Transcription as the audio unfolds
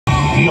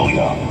Neil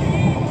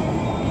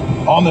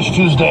Young. On this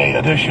Tuesday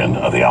edition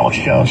of the Alex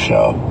Jones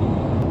Show,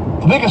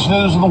 the biggest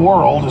news in the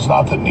world is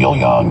not that Neil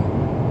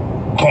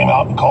Young came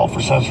out and called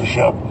for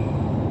censorship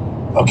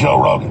of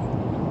Joe Rogan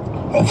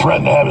and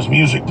threatened to have his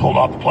music pulled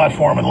off the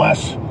platform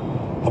unless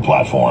the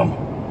platform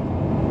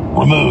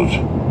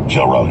removed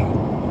Joe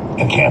Rogan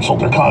and canceled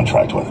their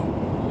contract with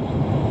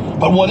him.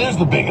 But what is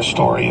the biggest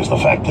story is the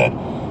fact that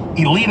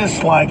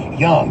elitists like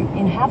Young,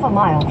 in half a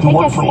mile, who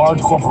work for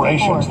large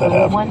corporations that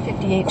have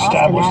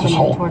established this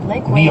whole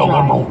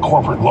neoliberal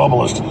corporate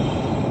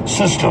globalist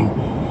system,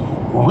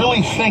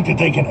 really think that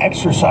they can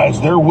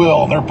exercise their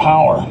will and their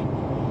power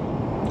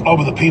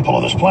over the people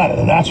of this planet.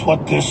 And that's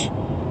what this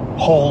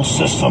whole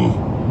system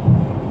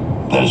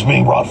that is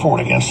being brought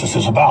forward against us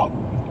is about.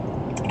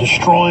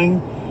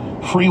 Destroying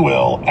free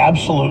will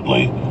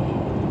absolutely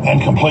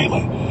and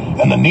completely.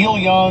 And the Neil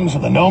Youngs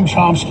and the Noam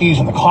Chomskys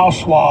and the Klaus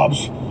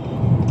Schwabs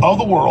of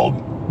the world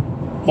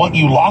want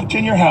you locked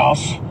in your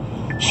house,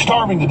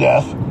 starving to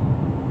death,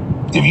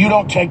 if you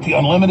don't take the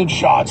unlimited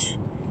shots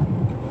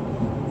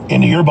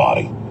into your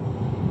body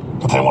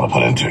that they want to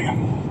put into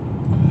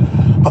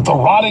you. But the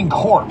rotting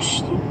corpse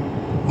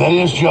that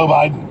is Joe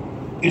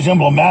Biden is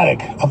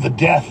emblematic of the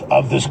death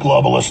of this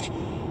globalist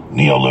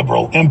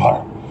neoliberal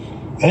empire.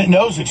 And it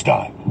knows it's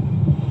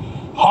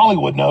dying.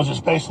 Hollywood knows it's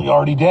basically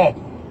already dead.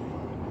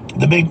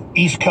 The big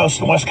East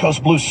Coast and West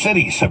Coast blue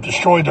cities have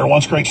destroyed their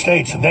once great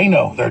states, and they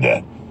know they're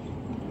dead.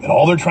 And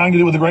all they're trying to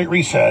do with the Great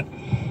Reset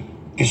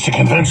is to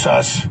convince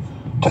us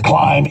to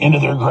climb into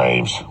their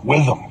graves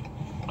with them.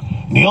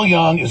 Neil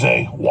Young is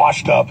a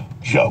washed-up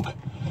joke.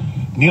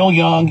 Neil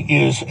Young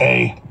is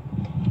a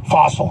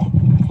fossil.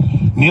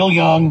 Neil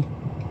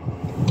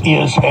Young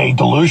is a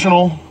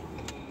delusional,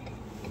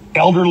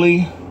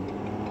 elderly,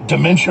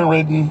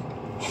 dementia-ridden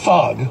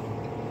thug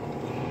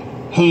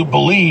who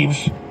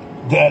believes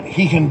that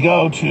he can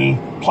go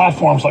to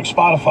platforms like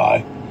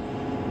Spotify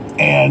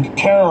and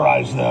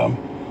terrorize them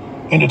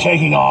into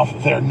taking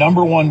off their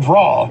number one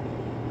draw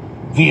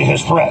via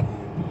his threat.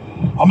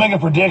 I'll make a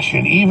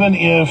prediction. Even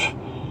if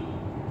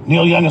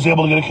Neil Young is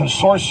able to get a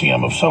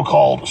consortium of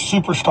so-called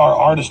superstar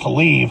artists to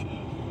leave,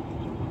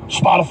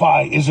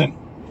 Spotify isn't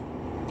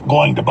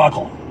going to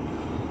buckle.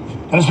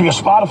 And it's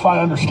because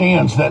Spotify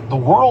understands that the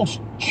world's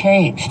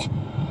changed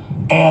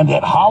and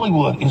that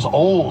Hollywood is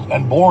old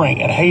and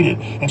boring and hated,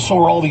 and so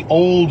are all the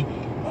old,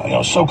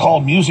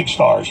 so-called music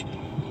stars,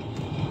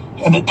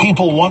 and that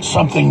people want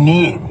something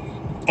new,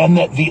 and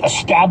that the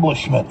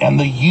establishment and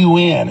the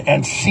UN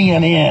and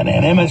CNN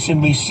and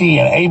MSNBC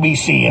and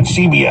ABC and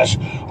CBS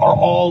are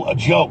all a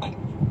joke.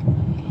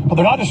 But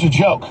they're not just a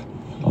joke.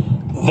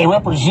 They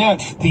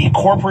represent the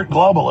corporate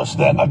globalists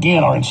that,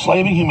 again, are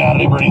enslaving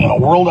humanity, bringing in a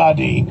world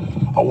ID,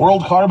 a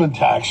world carbon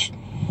tax,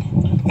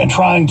 and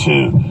trying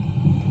to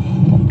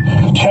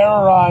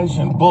terrorize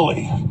and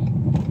bully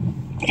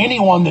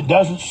anyone that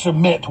doesn't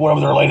submit to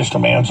whatever their latest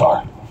demands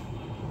are.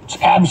 It's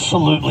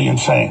absolutely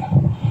insane.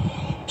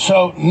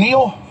 So,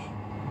 Neil,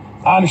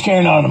 I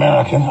understand you're not an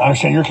American. I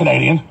understand you're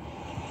Canadian.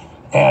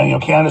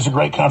 And, Canada's a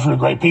great country with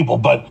great people.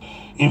 But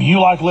if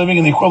you like living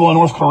in the equivalent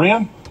of North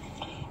Korea,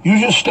 you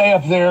just stay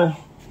up there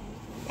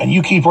and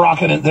you keep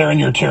rocking it there in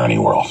your tyranny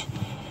world.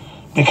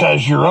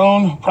 Because your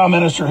own prime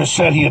minister has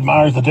said he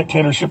admires the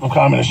dictatorship of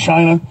communist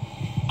China.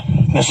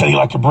 And they said he'd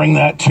like to bring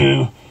that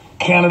to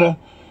Canada.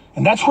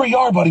 And that's where you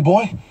are, buddy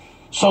boy.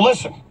 So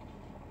listen,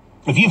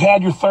 if you've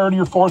had your third,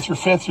 your fourth, your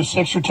fifth, your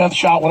sixth, your 10th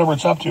shot, whatever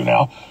it's up to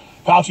now,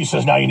 Fauci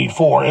says now you need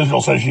 4,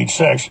 Israel says you need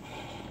 6,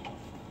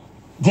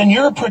 then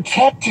you're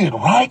protected,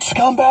 right,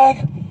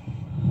 scumbag?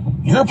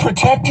 You're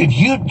protected.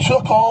 You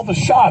took all the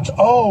shots.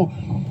 Oh,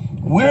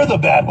 we're the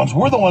bad ones.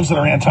 We're the ones that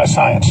are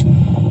anti-science.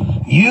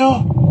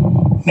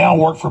 You now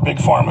work for Big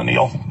Pharma,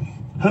 Neil.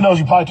 Who knows?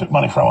 You probably took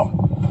money from them.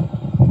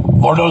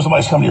 Lord knows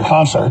nobody's come to your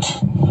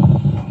concerts.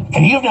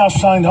 And you've now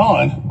signed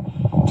on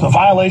to the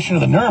violation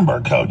of the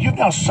Nuremberg Code. You've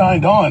now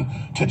signed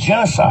on to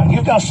genocide.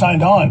 You've now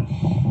signed on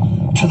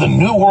to the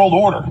New World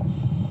Order.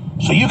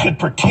 So you could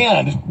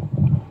pretend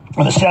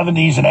in the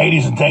 70s and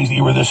 80s and things that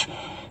you were this,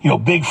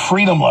 big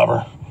freedom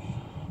lover.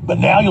 But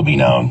now you'll be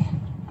known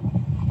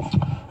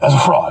as a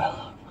fraud.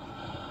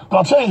 But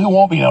I'll tell you who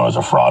won't be known as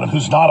a fraud and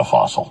who's not a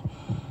fossil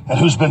and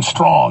who's been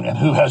strong and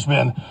who has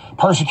been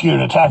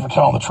persecuted and attacked for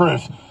telling the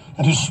truth,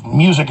 and whose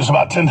music is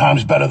about 10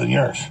 times better than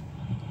yours.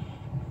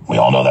 We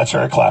all know that's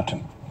Eric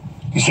Clapton.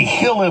 You see,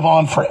 he'll live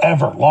on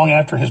forever, long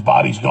after his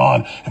body's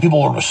gone, and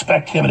people will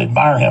respect him and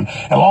admire him.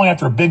 And long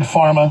after Big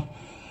Pharma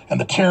and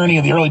the tyranny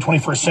of the early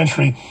 21st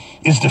century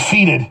is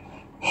defeated,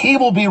 he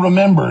will be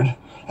remembered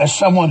as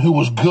someone who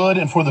was good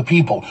and for the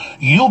people.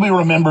 You'll be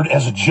remembered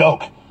as a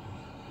joke.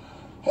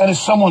 And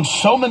as someone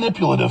so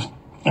manipulative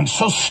and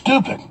so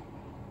stupid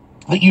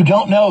that you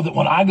don't know that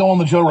when I go on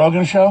the Joe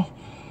Rogan show,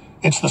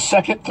 it's the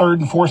second, third,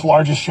 and fourth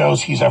largest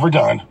shows he's ever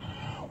done,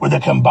 where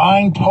the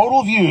combined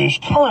total views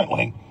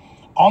currently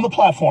on the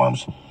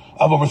platforms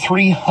of over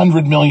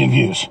 300 million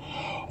views.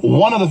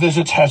 One of the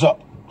visits has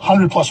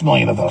 100+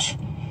 million of those.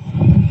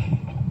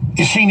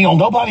 You see, Neil,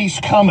 nobody's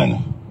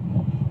coming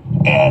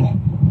and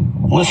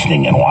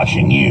listening and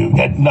watching you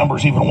at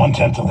numbers even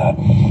 1/10 of that.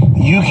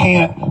 You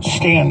can't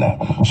stand that.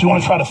 So you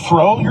want to try to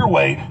throw your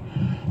weight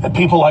at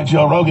people like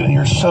Joe Rogan, and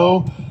you're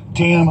so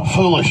damn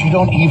foolish. You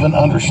don't even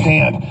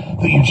understand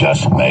that you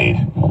just made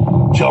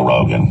Joe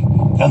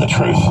Rogan and the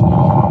truth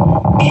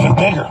even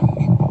bigger,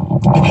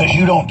 because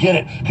you don't get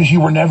it, because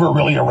you were never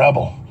really a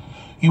rebel.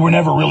 You were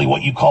never really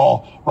what you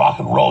call rock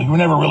and roll. You were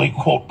never really,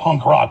 quote,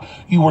 punk rock.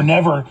 You were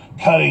never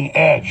cutting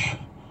edge.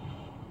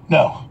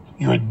 No,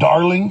 you're a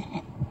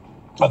darling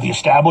of the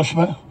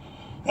establishment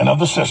and of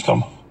the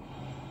system,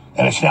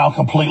 and it's now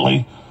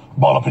completely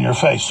balled up in your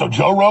face. So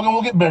Joe Rogan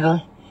will get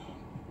bigger.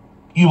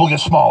 You will get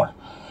smaller.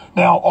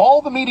 Now,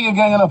 all the media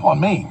ganging up on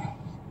me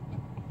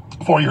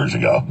 4 years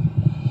ago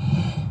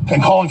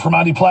and calling for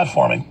my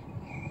deplatforming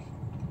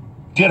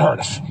did hurt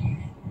us.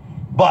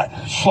 But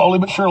slowly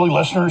but surely,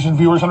 listeners and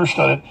viewers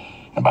understood it.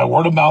 And by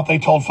word of mouth, they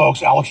told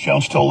folks Alex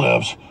Jones still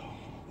lives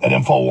at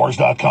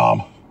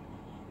Infowars.com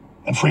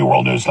and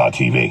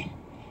FreeWorldNews.tv.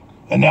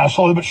 And now,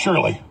 slowly but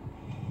surely,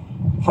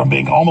 from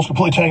being almost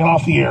completely taken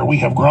off the air, we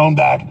have grown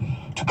back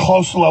to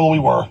close to the level we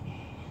were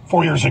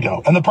 4 years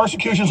ago. And the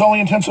persecution is only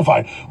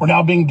intensified. We're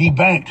now being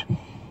debanked.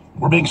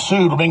 We're being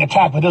sued. We're being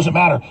attacked. But it doesn't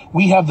matter.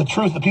 We have the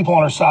truth, the people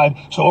on our side.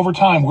 So over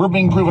time, we're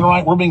being proven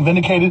right. We're being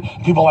vindicated.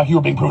 People like you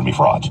are being proven to be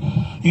frauds.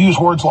 You use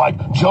words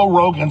like Joe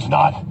Rogan's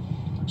not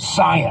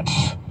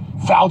science,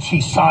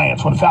 Fauci's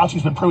science, when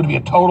Fauci's been proven to be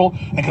a total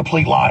and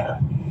complete liar.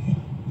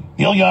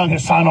 Neil Young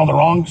has signed on the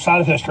wrong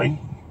side of history.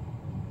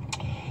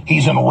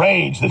 He's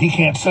enraged that he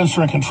can't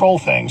censor and control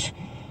things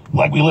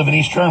like we live in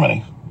East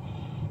Germany.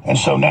 And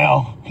so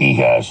now he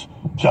has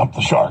jumped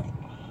the shark.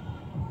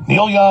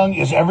 Neil Young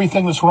is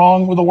everything that's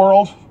wrong with the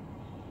world,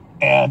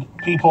 and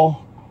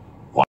people